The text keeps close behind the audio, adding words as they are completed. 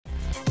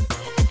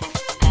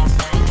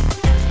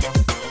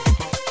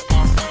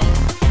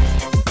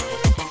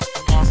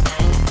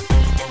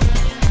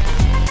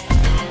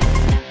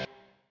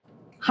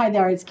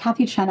there. It's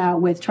Kathy Chenna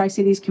with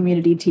Tri-Cities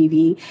Community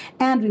TV,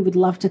 and we would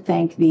love to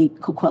thank the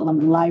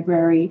Coquitlam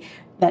Library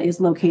that is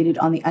located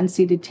on the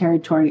unceded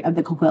territory of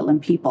the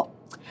Coquitlam people.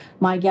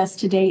 My guest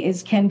today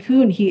is Ken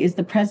Kuhn. He is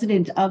the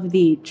president of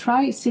the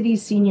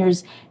Tri-Cities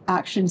Seniors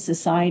Action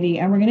Society,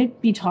 and we're going to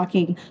be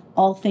talking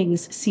all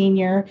things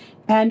senior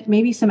and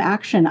maybe some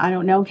action. I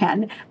don't know,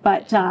 Ken,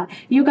 but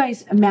you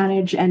guys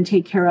manage and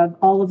take care of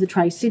all of the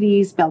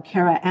Tri-Cities,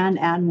 Belcarra and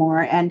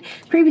Anmore. And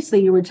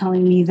previously you were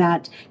telling me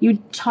that you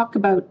talk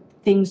about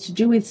things to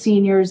do with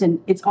seniors,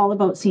 and it's all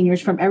about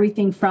seniors, from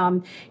everything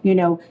from, you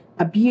know,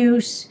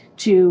 abuse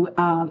to,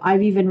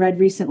 I've even read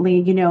recently,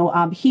 you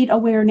know, heat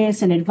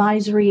awareness and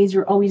advisories.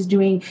 You're always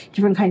doing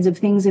different kinds of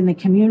things in the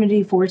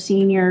community for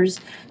seniors.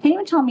 Can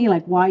you tell me,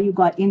 like, why you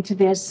got into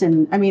this?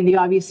 And I mean, the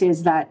obvious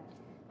is that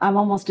I'm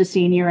almost a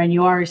senior and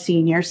you are a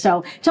senior.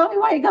 So tell me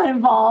why you got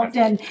involved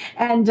and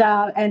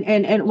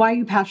why are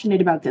you passionate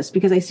about this?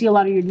 Because I see a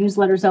lot of your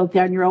newsletters out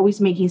there and you're always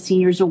making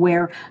seniors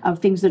aware of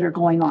things that are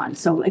going on.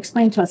 So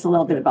explain to us a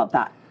little bit about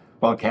that.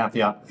 Well,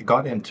 Kathy, I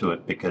got into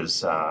it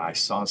because I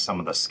saw some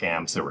of the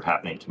scams that were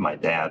happening to my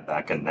dad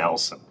back in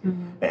Nelson.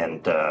 Mm-hmm.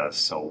 And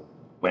so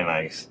when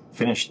I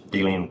finished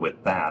dealing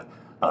with that,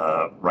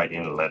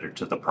 writing a letter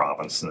to the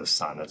province and the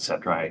Sun,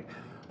 etc.,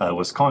 I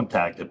was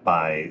contacted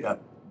by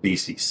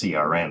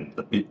BCCRN,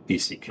 the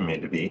BC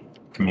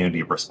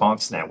Community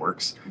Response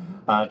Networks,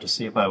 to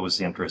see if I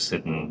was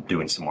interested in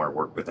doing some more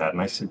work with that.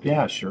 And I said,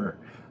 yeah, sure,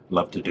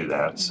 love to do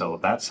that. Mm-hmm. So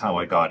that's how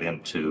I got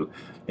into,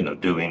 you know,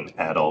 doing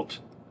adult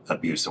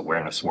abuse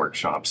awareness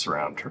workshops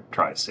around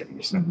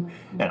Tri-Cities. And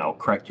I'll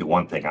correct you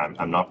one thing,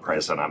 I'm not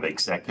president, I'm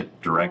executive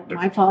director.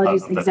 My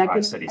apologies, of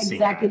the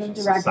executive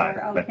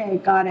director. Okay,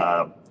 got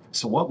it.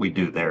 So what we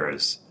do there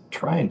is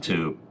trying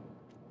to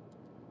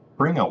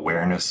bring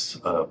awareness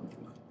of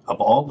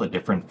all the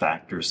different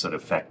factors that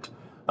affect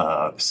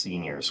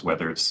seniors,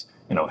 whether it's,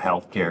 you know,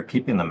 healthcare,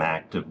 keeping them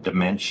active,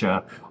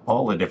 dementia,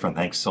 all the different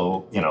things.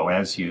 So, you know,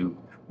 as you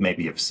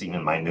maybe have seen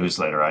in my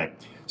newsletter, I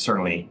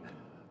certainly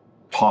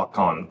talk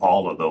on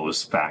all of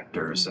those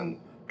factors and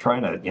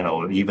trying to, you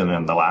know, even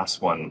in the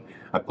last one,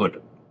 I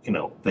put, you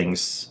know,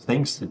 things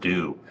to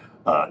do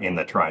in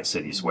the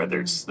Tri-Cities, whether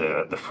it's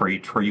the free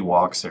tree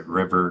walks at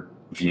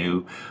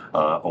Riverview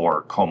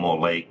or Como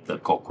Lake, the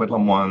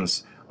Coquitlam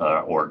ones,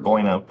 or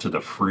going out to the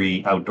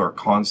free outdoor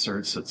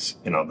concerts. It's,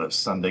 you know, the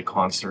Sunday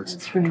concerts.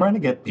 That's right. Trying to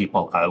get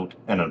people out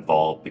and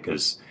involved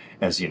because,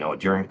 as you know,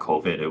 during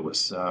COVID, it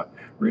was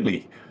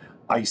really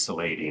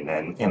isolating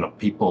and, you know,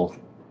 people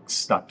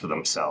stuck to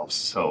themselves.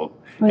 So,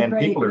 and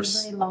people are, it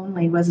was very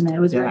lonely, wasn't it? It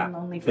was very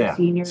lonely for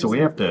seniors. So we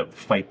have to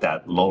fight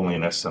that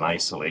loneliness and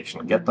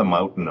isolation, get them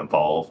out and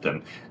involved,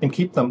 and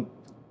keep them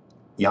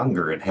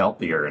younger and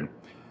healthier. And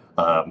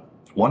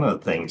one of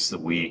the things that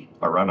we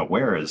are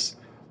unaware is,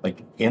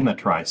 like, in the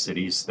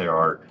Tri-Cities, there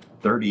are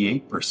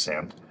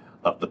 38%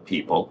 of the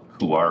people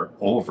who are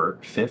over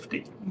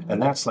 50, and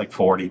that's like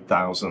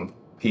 40,000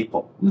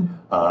 people.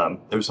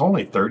 There's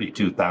only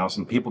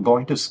 32,000 people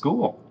going to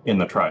school in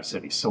the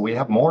Tri-Cities. So we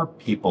have more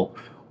people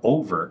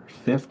over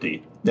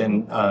 50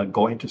 than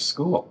going to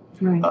school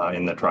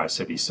in the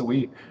Tri-Cities. So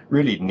we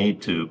really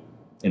need to,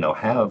 you know,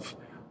 have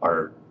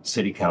our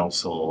city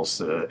councils,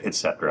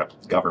 etc.,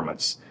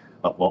 governments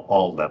of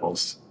all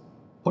levels,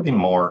 putting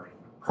more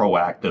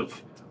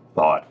proactive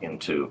thought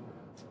into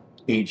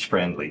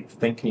age-friendly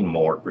thinking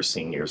more for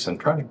seniors and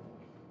trying to,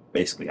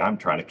 basically, I'm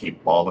trying to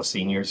keep all the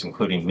seniors,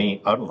 including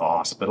me, out of the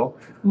hospital,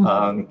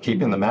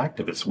 keeping them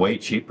active. It's way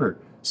cheaper.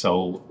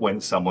 So when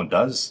someone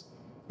does,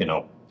 you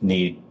know,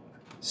 need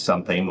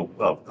something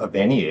of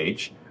any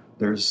age,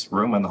 there's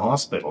room in the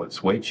hospital.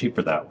 It's way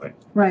cheaper that way.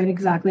 Right,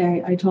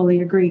 exactly. I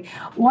totally agree.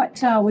 What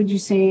would you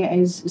say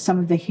is some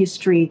of the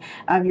history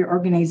of your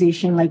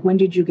organization? Like, when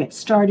did you get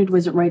started?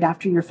 Was it right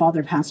after your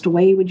father passed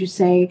away, would you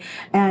say?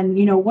 And,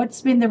 you know,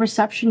 what's been the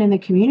reception in the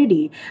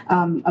community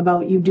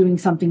about you doing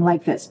something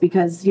like this?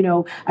 Because, you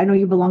know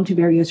you belong to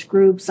various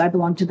groups. I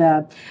belong to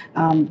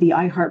the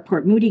I Heart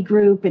Port Moody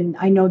group, and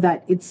I know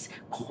that it's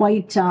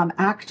quite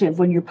active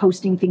when you're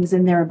posting things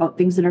in there about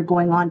things that are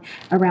going on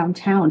around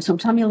town. So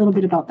tell me a little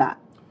bit about that.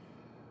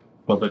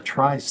 Well, the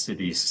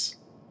Tri-Cities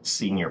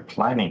Senior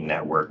Planning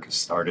Network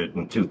started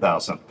in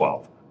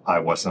 2012. I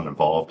wasn't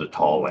involved at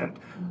all, and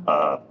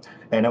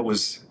it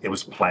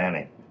was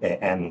planning.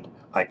 And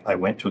I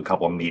went to a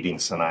couple of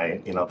meetings,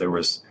 and you know, there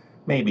was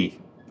maybe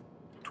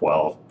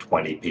 12,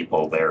 20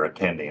 people there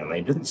attending, and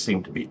they didn't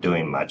seem to be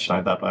doing much. And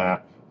I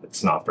thought,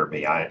 it's not for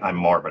me. I'm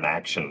more of an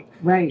action,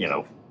 you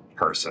know,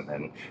 person.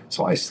 And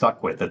so I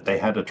stuck with it. They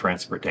had a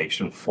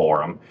transportation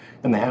forum,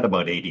 and they had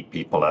about 80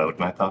 people out.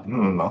 And I thought,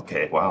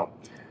 okay, well,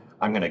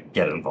 I'm going to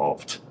get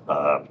involved.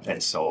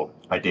 And so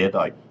I did.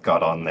 I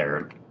got on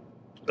their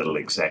little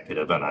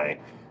executive, and I,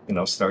 you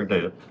know, started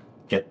to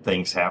get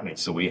things happening.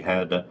 So we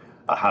had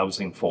a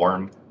housing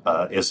forum.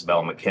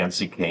 Isabel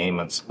McKenzie came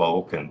and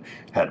spoke and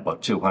had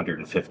about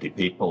 250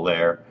 people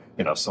there.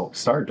 You know, so it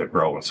started to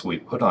grow. And so we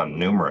put on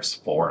numerous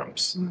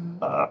forums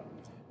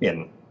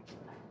in,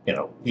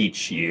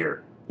 each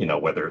year,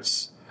 whether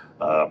it's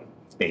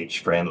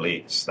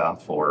age-friendly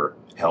stuff or,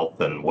 health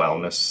and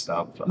wellness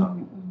stuff.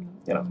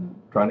 You know,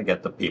 trying to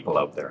get the people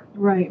out there.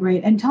 Right,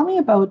 right. And tell me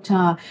about,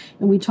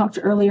 we talked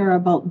earlier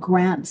about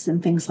grants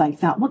and things like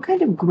that. What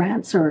kind of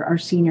grants are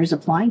seniors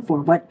applying for?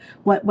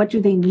 What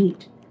do they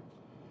need?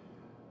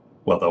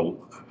 Well,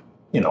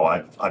 you know,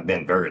 I've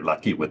been very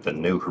lucky with the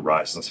New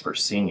Horizons for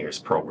Seniors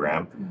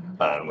program.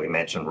 And we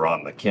mentioned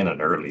Ron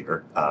McKinnon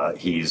earlier.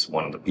 He's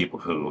one of the people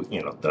who,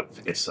 you know,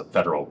 it's a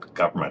federal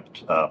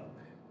government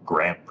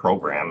grant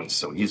program. And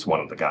so he's one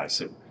of the guys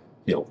who,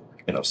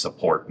 you know,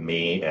 support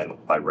me, and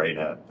I write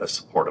a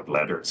supportive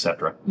letter,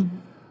 etc.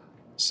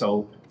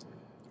 So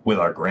with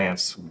our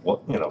grants,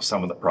 you know,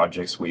 some of the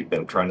projects we've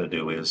been trying to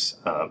do is,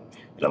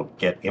 you know,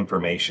 get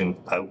information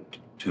out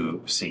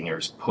to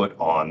seniors, put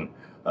on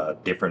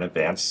different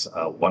events.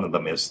 One of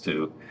them is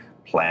to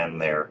plan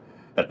their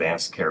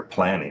advanced care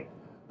planning,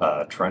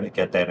 trying to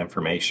get that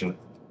information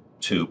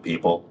to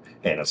people.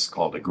 And it's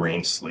called a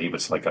green sleeve.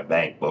 It's like a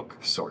bank book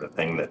sort of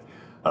thing that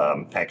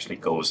actually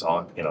goes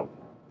on, you know,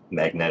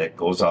 magnetic,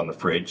 goes on the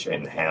fridge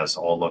and has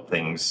all the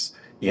things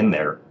in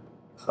there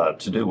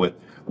to do with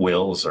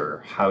wills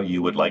or how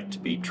you would like to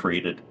be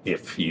treated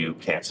if you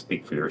can't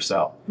speak for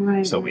yourself.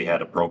 Right. So we had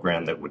a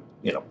program that would,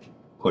 you know,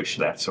 push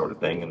that sort of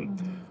thing.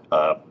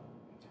 And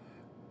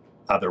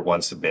other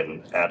ones have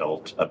been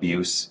adult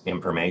abuse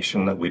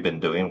information that we've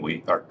been doing.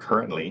 We are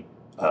currently,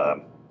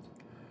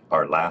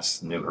 our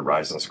last New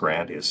Horizons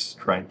grant is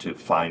trying to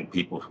find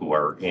people who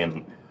are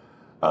in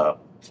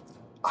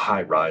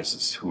high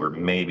rises, who are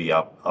maybe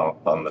up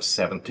on the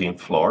 17th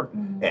floor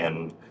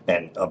and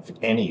of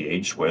any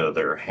age, whether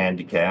they're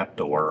handicapped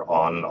or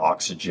on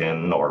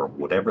oxygen or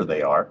whatever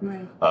they are.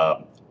 Right.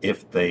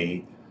 If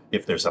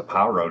there's a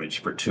power outage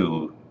for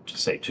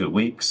 2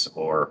 weeks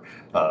or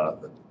a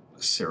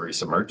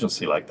serious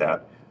emergency like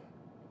that,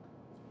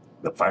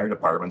 the fire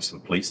departments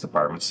and police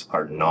departments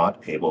are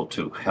not able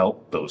to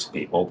help those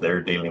people.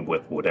 They're dealing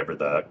with whatever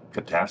the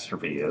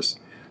catastrophe is.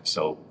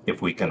 So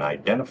if we can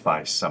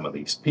identify some of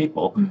these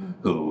people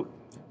who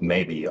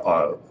maybe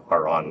are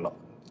on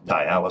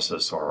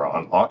dialysis or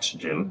on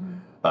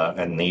oxygen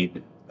and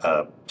need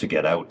to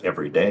get out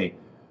every day,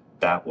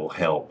 that will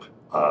help,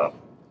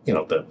 you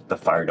know, the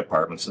fire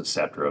departments,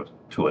 etc.,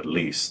 to at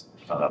least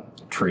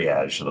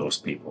triage those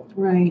people,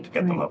 right, to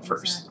get them right, up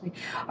first. Exactly.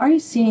 Are you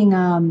seeing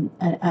an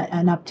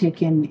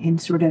uptick in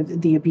sort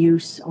of the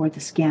abuse or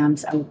the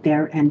scams out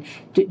there? And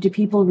do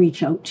people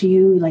reach out to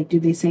you? Like, do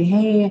they say,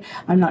 hey,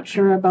 I'm not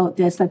sure about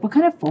this? Like, what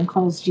kind of phone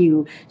calls do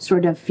you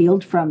sort of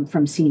field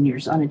from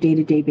seniors on a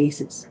day-to-day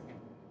basis?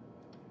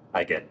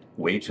 I get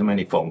way too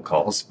many phone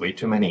calls, way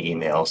too many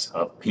emails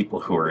of people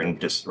who are in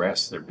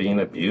distress. They're being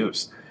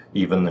abused.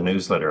 Even the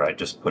newsletter I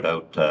just put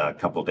out a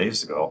couple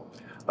days ago,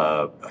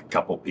 a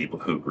couple people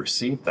who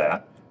received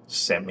that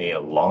sent me a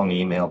long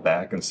email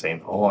back and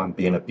saying, oh, I'm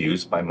being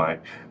abused by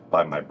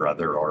my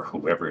brother or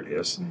whoever it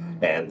is.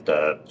 And,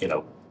 you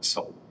know,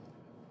 so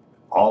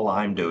all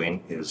I'm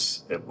doing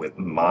is with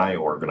my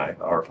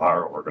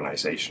our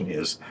organization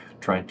is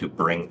trying to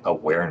bring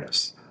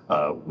awareness.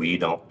 We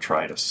don't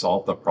try to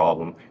solve the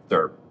problem.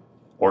 There are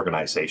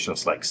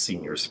organizations like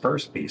Seniors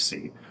First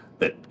BC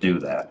that do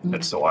that.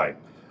 And so I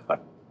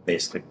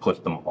basically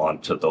put them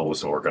onto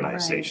those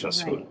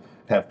organizations right. who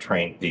have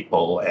trained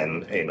people,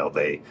 and you know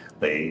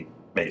they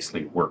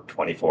basically work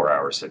 24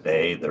 hours a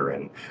day. They're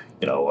in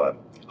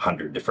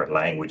 100 different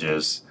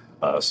languages,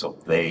 so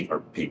they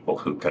are people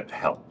who could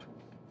help.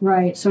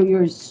 Right. So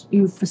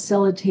you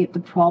facilitate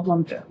the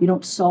problem. Yeah. You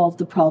don't solve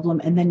the problem,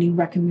 and then you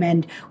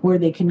recommend where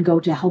they can go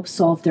to help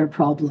solve their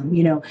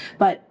problem.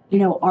 But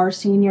our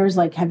seniors,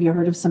 like, have you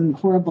heard of some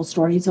horrible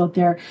stories out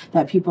there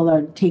that people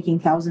are taking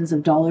thousands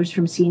of dollars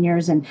from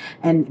seniors, and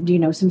do you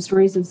know some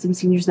stories of some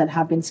seniors that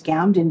have been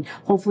scammed? And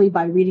hopefully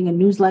by reading a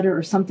newsletter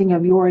or something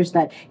of yours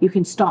that you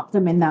can stop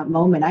them in that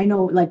moment. I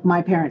know, like,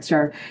 my parents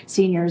are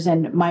seniors,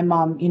 and my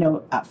mom,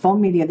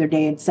 phoned me the other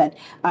day and said,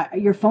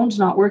 your phone's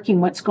not working.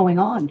 What's going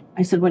on?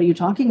 I said, what are you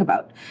talking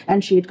about?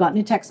 And she had gotten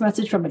a text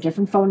message from a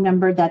different phone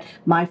number that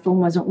my phone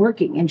wasn't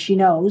working. And she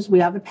knows we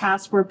have a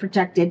password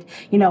protected.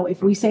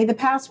 If we say the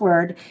password,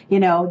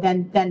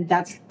 then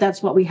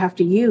that's what we have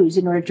to use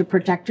in order to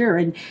protect her.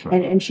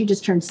 And she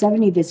just turned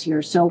 70 this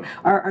year. So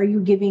are you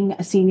giving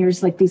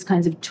seniors like these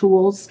kinds of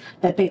tools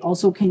that they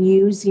also can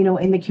use,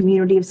 in the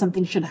community if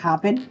something should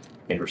happen?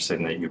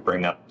 Interesting that you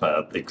bring up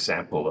the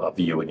example of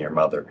you and your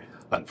mother.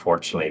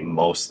 Unfortunately,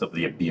 most of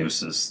the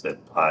abuses that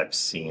I've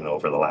seen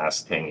over the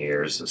last 10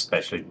 years,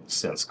 especially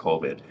since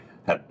COVID,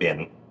 have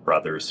been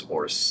brothers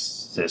or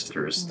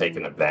sisters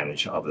taking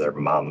advantage of their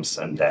moms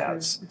and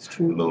dads, It's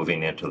true.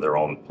 moving into their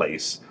own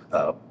place.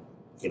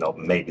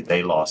 Maybe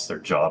they lost their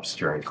jobs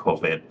during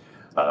COVID,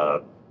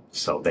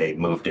 so they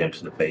moved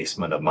into the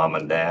basement of mom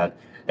and dad,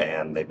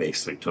 and they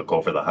basically took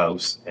over the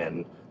house,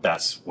 and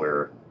that's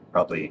where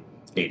probably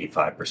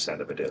 85%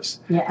 of it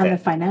is. Yeah, and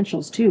the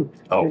financials too.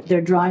 Oh. They're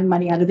drawing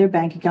money out of their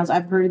bank accounts.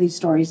 I've heard of these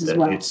stories as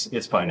well.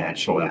 It's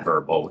financial and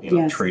verbal,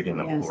 Yes, treating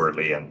them yes.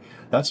 poorly. And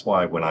that's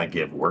why when I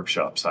give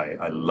workshops,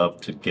 I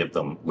love to give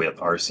them with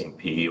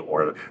RCMP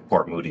or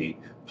Port Moody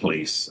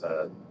Police.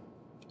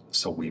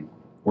 So we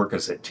work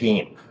as a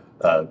team.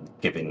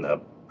 giving the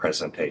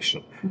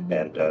presentation.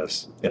 And,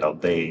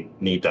 they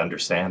need to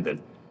understand that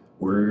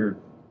we're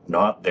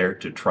not there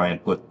to try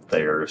and put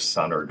their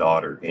son or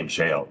daughter in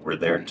jail. We're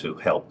there to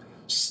help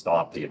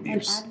stop the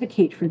abuse. And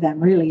advocate for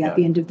them, really, at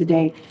the end of the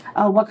day.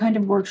 What kind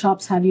of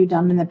workshops have you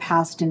done in the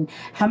past, and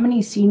how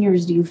many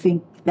seniors do you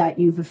think that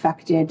you've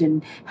affected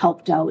and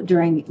helped out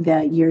during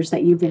the years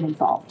that you've been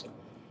involved?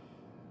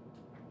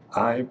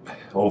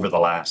 Over the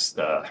last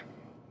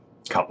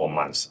couple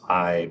months,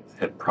 I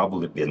have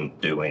probably been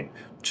doing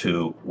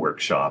 2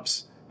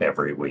 workshops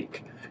every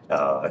week.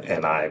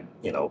 And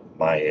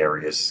my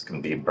areas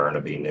can be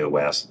Burnaby, New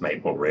West,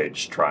 Maple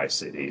Ridge,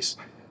 Tri-Cities.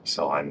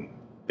 So I'm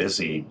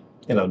busy,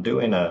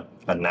 doing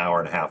an hour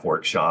and a half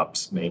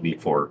workshops, maybe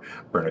for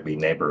Burnaby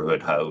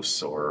Neighborhood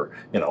House or,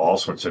 all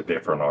sorts of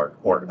different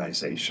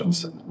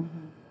organizations.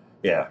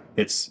 Yeah,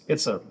 it's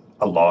a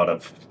lot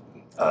of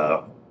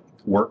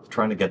work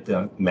trying to get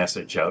the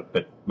message out,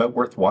 but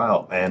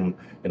worthwhile. And,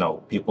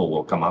 people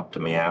will come up to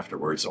me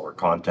afterwards or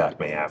contact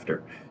me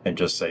after and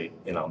just say,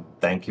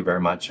 thank you very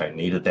much. I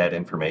needed that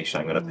information.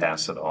 I'm going to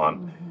pass it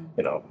on,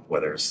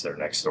 whether it's their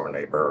next door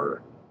neighbor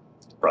or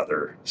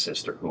brother,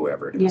 sister,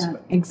 whoever it is. Yeah,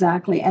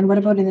 exactly. And what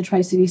about in the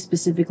Tri-Cities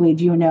specifically?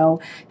 Do you know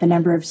the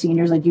number of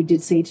seniors? Like you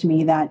did say to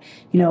me that,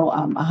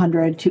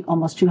 100 to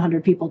almost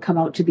 200 people come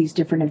out to these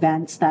different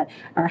events that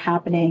are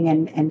happening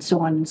and so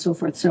on and so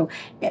forth. So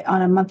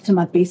on a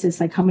month-to-month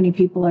basis, like how many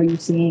people are you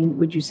seeing,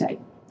 would you say?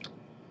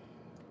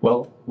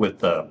 Well, with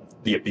the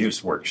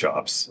abuse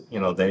workshops,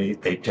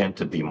 they tend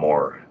to be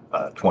more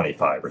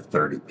 25 or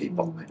 30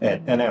 people,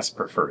 and that's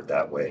preferred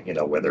that way,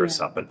 whether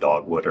it's up in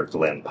Dogwood or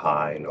Glen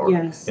Pine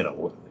or,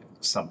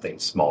 something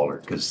smaller,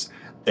 because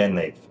then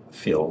they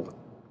feel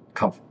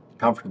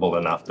comfortable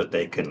enough that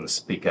they can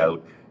speak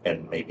out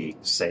and maybe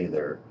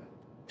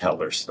tell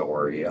their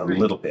story a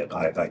little bit.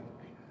 I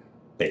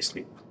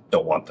basically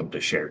don't want them to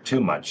share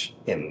too much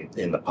in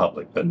the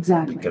public, but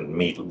we can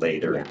meet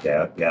later and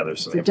gather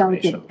some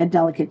information. A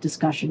delicate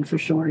discussion for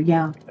sure.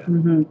 Yeah.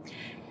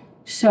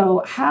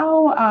 So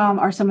how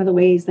are some of the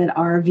ways that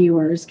our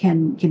viewers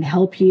can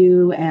help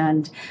you,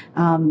 and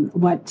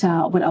what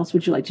else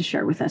would you like to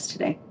share with us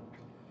today?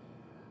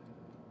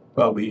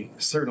 Well, we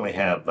certainly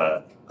have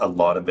a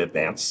lot of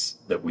events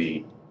that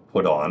we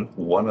put on.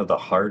 One of the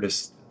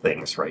hardest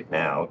things right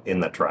now in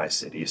the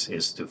Tri-Cities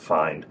is to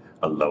find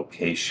a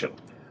location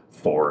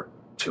for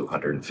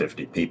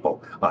 250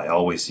 people. I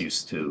always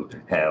used to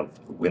have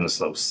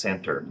Winslow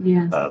Center,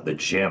 the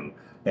gym,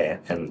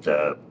 and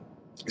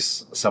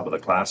some of the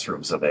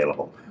classrooms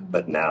available.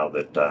 But now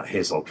that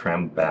Hazel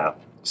Trembath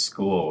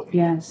School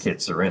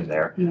kids are in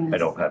there, I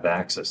don't have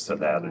access to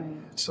that.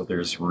 So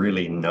there's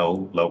really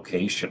no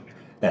location.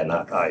 And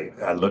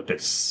I looked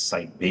at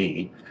Site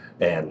B,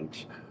 and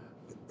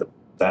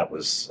that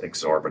was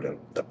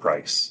exorbitant, the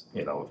price,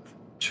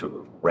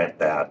 to rent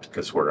that,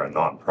 because we're a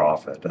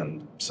nonprofit.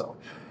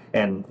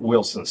 And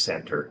Wilson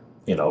Center,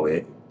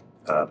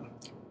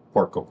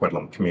 Port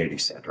Coquitlam Community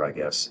Center, I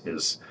guess,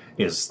 is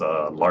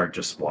the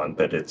largest one,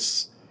 but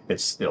it's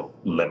still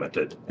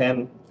limited.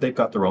 And they've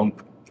got their own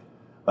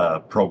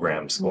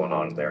programs going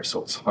on there,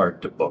 so it's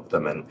hard to book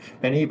them.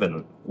 And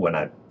even when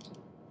I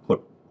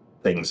put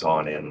things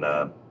on in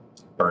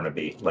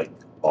Burnaby, like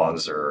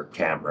Bonzer or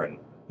Cameron,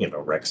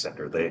 rec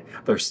center,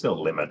 they're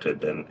still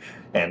limited.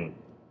 And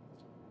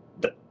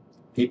the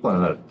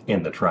people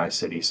in the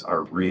Tri-Cities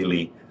are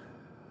really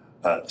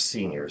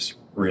seniors,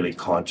 really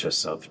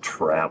conscious of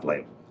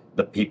traveling.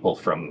 The people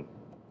from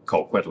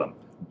Coquitlam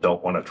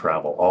don't want to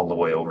travel all the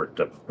way over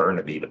to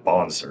Burnaby to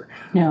Bonzer,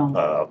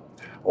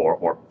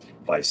 or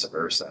vice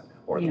versa.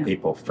 Or the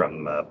people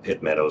from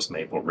Pitt Meadows,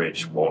 Maple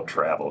Ridge won't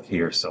travel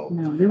here. So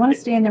no, they want to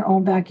stay in their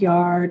own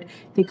backyard.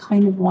 They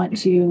kind of want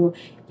to,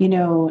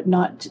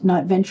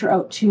 not venture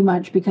out too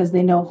much, because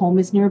they know home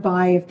is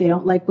nearby. If they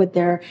don't like where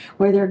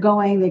they're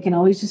going, they can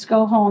always just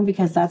go home,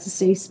 because that's a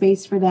safe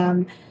space for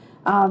them.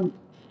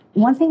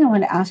 One thing I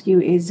want to ask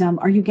you is,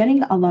 are you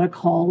getting a lot of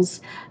calls,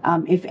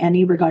 if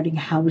any, regarding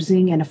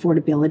housing and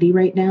affordability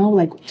right now?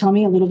 Like, tell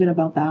me a little bit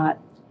about that.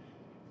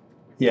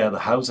 Yeah, the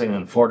housing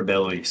and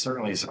affordability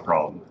certainly is a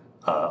problem.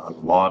 A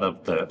lot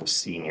of the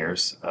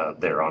seniors,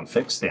 they're on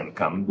fixed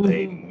income.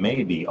 They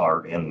maybe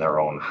are in their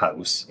own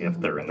house if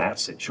they're in that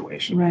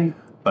situation. Right.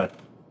 But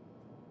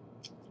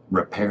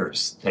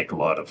repairs take a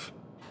lot of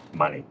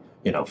money.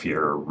 If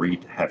you're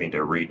having to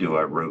redo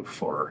a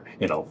roof or,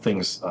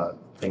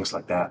 things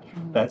like that,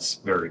 that's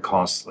very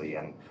costly.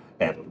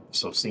 And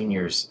so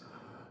seniors,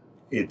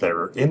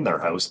 they're in their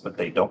house, but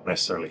they don't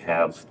necessarily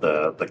have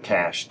the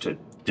cash to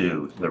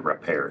do the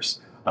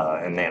repairs.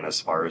 And then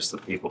as far as the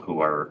people who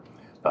are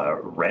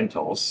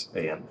rentals,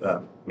 and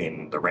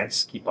the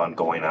rents keep on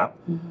going up,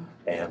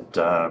 and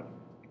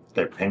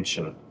their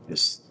pension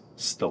is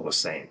still the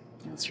same.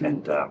 That's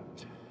right.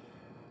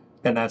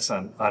 And that's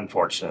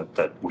unfortunate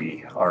that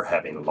we are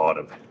having a lot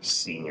of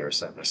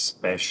seniors, and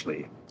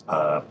especially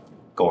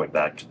going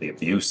back to the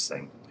abuse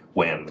thing,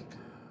 when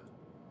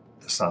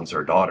the sons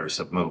or daughters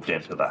have moved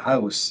into the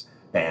house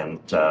and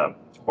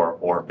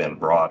or been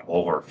brought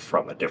over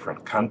from a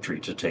different country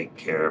to take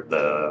care of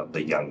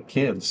the young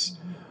kids.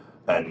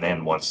 And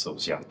then once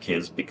those young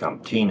kids become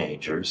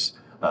teenagers,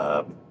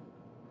 the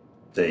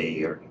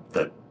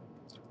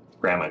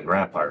grandma and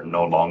grandpa are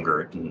no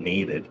longer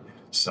needed.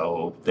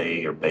 So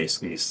they are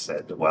basically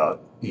said, well,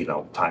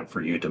 time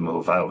for you to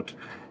move out.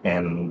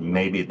 And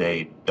maybe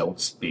they don't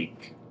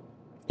speak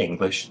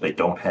English. They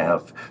don't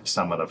have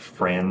some of the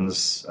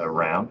friends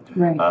around.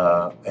 Right.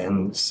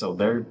 And so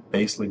they're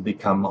basically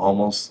become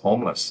almost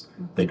homeless.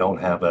 They don't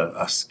have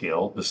a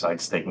skill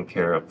besides taking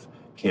care of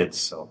kids.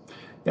 So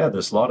yeah,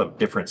 there's a lot of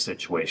different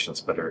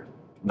situations, but are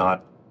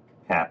not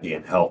happy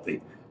and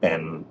healthy.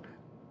 And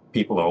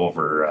people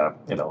over,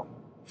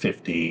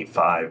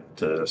 55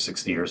 to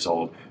 60 years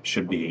old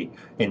should be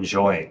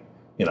enjoying,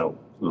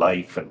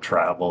 life and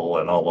travel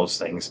and all those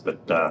things,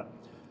 but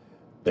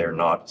they're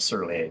not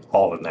certainly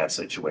all in that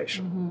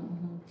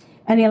situation.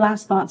 Any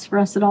last thoughts for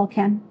us at all,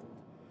 Ken?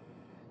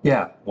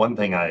 Yeah, one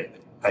thing I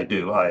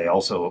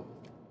also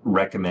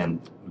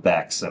recommend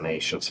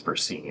vaccinations for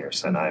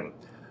seniors, and I'm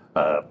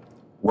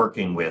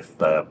working with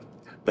the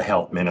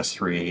health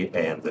ministry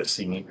and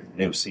the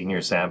new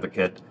seniors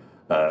advocate,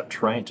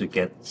 trying to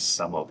get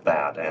some of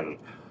that. And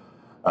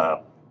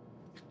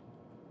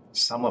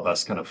some of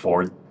us can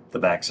afford the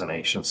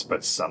vaccinations,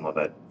 but some of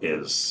it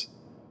is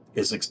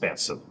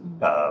expensive.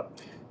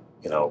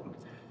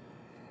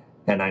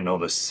 And I know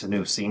the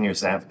new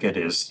seniors advocate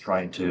is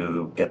trying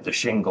to get the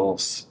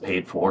shingles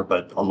paid for,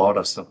 but a lot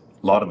of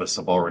us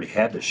have already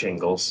had the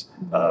shingles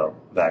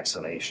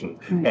vaccination,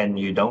 and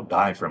you don't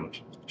die from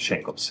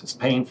shingles. It's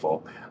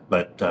painful,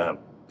 but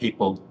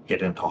people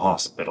get into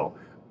hospital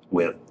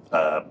with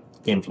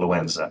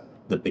influenza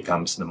that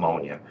becomes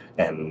pneumonia,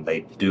 and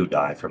they do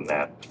die from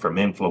that. From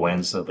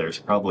influenza, there's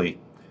probably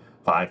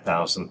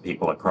 5,000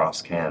 people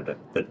across Canada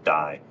that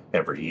die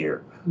every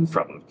year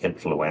from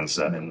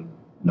influenza and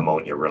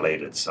pneumonia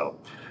related. So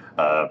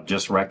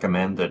just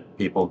recommend that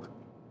people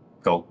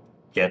go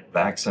get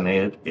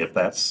vaccinated if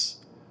that's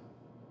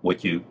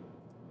what you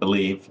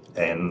believe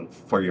and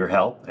for your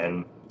health,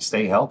 and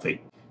stay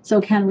healthy. So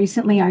Ken,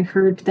 recently I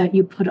heard that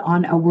you put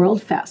on a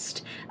World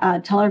Fest.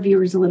 Tell our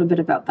viewers a little bit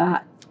about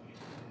that.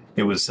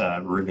 It was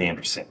really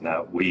interesting.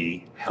 Now,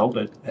 we held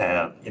it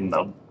in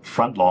the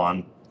front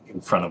lawn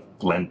in front of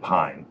Glen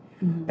Pine,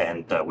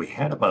 and we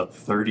had about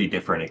 30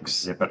 different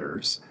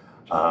exhibitors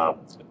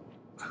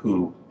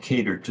who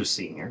catered to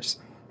seniors,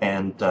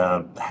 and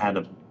had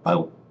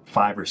about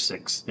 5 or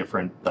 6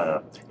 different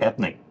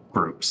ethnic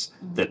groups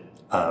that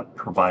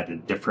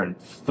provided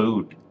different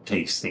food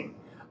tasting.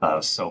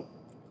 So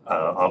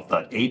of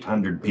the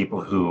 800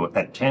 people who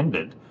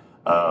attended,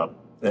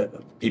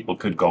 people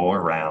could go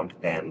around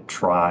and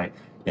try,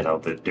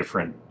 the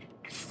different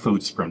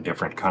foods from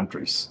different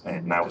countries,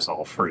 and that was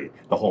all free.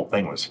 The whole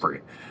thing was free.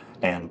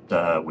 And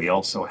we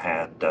also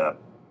had,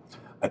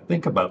 I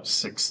think, about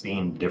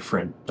 16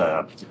 different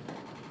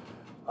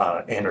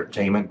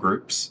entertainment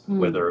groups,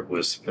 whether it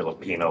was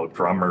Filipino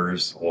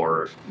drummers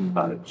or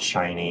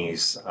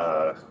Chinese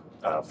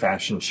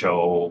fashion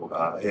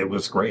show. It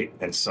was great.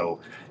 And so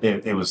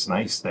it was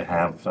nice to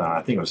have,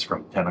 I think it was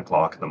from 10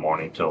 o'clock in the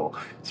morning till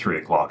 3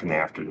 o'clock in the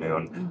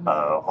afternoon,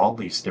 all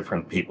these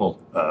different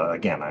people,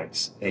 again,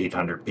 it's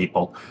 800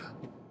 people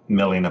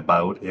milling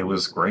about. It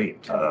was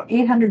great.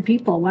 800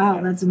 people.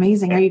 Wow, that's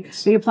amazing. Are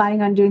you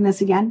planning on doing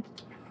this again?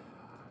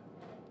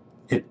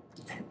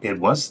 It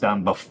was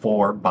done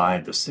before by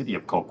the city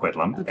of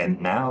Coquitlam,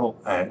 and now,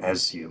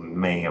 as you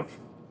may have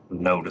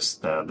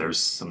noticed, there's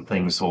some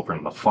things over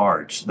in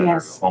Lafarge that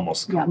are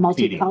almost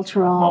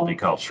multicultural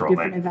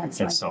different events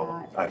and like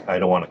so that. I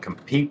don't want to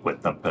compete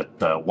with them,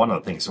 but one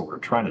of the things that we're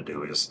trying to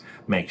do is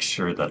make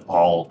sure that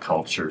all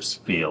cultures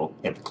feel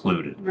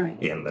included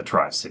in the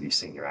Tri-City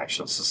Senior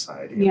Action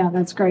Society. Yeah,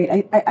 that's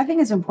great. I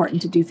think it's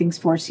important to do things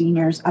for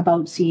seniors,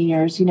 about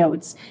seniors.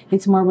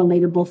 It's more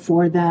relatable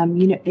for them.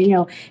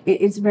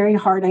 It's very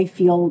hard, I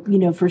feel,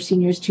 for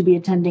seniors to be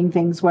attending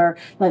things where,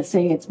 let's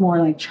say, it's more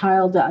like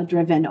child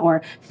driven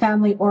or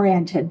family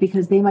oriented,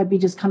 because they might be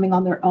just coming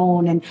on their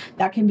own, and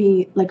that can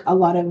be like a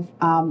lot of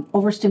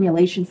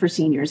overstimulation for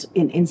seniors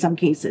in some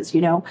cases.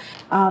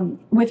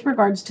 With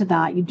regards to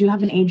that, you do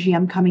have an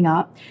AGM coming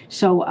up.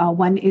 So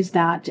when is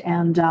that,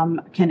 and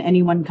can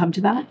anyone come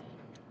to that?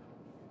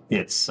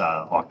 It's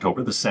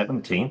October the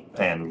 17th,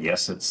 and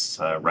yes, it's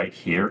right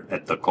here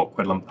at the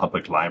Coquitlam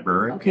Public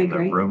Library, in the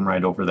room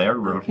right over there,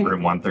 room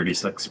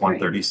 136,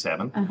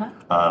 137.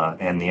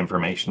 And the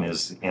information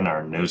is in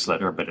our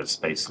newsletter, but it's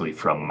basically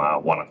from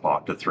 1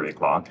 o'clock to 3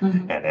 o'clock,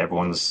 and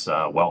everyone's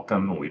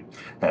welcome. We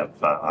have,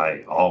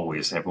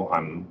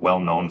 I'm well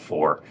known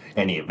for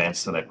any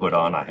events that I put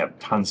on. I have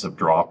tons of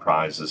draw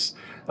prizes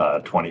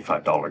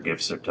 $25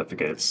 gift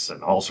certificates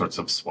and all sorts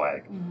of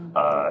swag.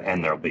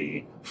 And there'll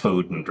be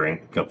food and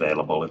drink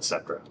available,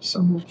 etc.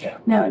 So, yeah.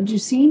 Now, do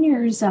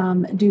seniors,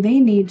 do they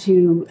need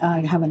to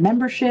have a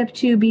membership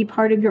to be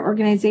part of your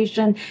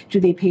organization? Do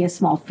they pay a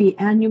small fee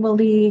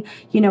annually?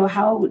 You know,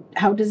 how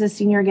does a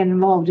senior get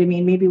involved? I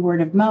mean, maybe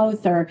word of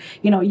mouth, or,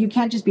 you know, you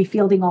can't just be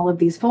fielding all of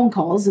these phone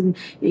calls, and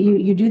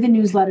you do the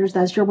newsletters.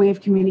 That's your way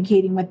of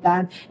communicating with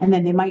them. And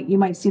then you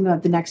might see them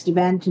at the next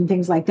event and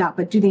things like that.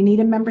 But do they need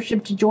a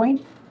membership to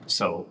join?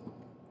 So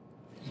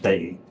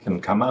they can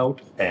come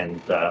out,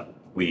 and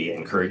we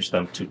encourage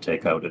them to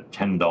take out a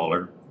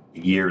 $10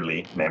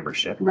 yearly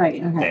membership.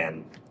 Right. Okay.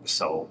 And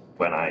so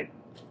when I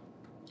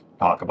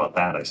talk about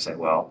that, I say,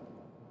 well,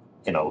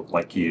 you know,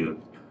 like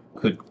you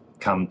could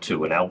come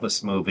to an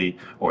Elvis movie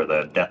or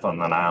the Death on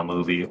the Nile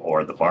movie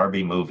or the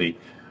Barbie movie.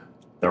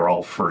 They're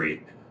all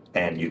free,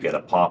 and you get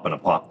a pop and a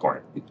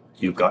popcorn.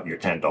 You've got your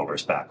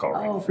 $10 back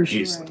already. Oh, for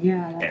sure. Easily.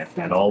 Yeah.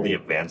 And all the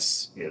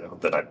events, you know,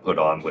 that I put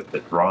on with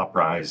the draw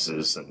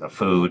prizes and the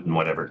food and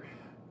whatever,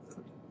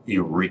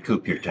 you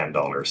recoup your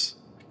 $10.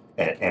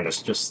 And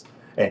it's just,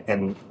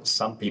 and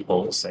some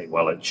people say,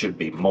 well, it should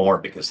be more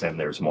because then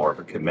there's more of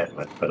a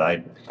commitment. But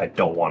I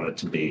don't want it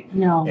to be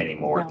any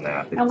more than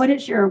that. And what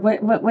is your,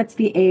 what's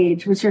the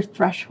age? What's your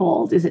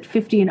threshold? Is it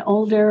 50 and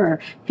older,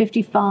 or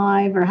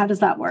 55, or how does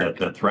that work?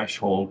 The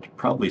threshold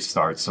probably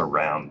starts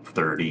around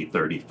 30,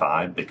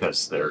 35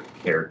 because they're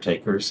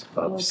caretakers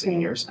of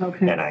seniors.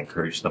 Okay. And I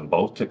encourage them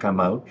both to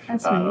come out.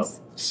 That's nice.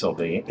 So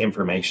the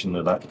information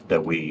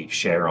that we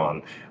share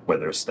on,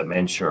 whether it's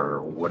dementia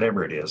or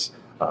whatever it is,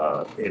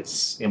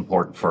 it's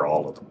important for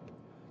all of them,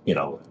 you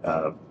know.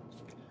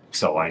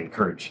 So I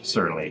encourage,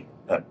 certainly,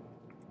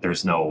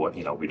 there's no,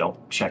 you know, we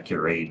don't check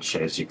your age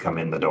as you come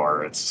in the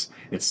door. It's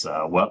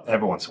well,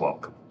 everyone's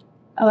welcome.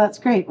 Oh, that's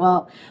great.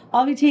 Well,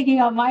 I'll be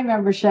taking on my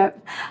membership.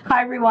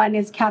 Hi, everyone.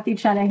 It's Kathy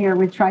Chenna here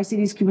with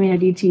Tri-Cities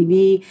Community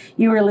TV.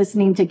 You are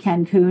listening to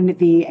Ken Kuhn,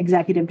 the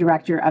Executive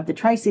Director of the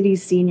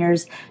Tri-Cities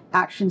Seniors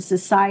Action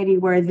Society,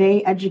 where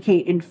they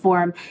educate,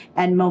 inform,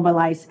 and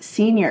mobilize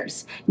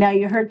seniors. Now,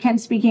 you heard Ken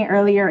speaking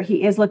earlier.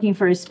 He is looking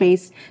for a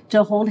space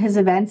to hold his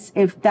events.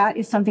 If that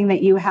is something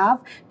that you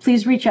have,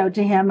 please reach out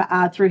to him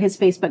through his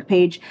Facebook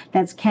page.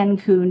 That's Ken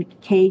Kuhn,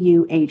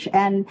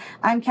 Kuhn.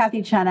 I'm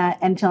Kathy Chenna.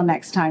 Until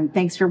next time,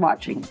 thanks for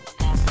watching.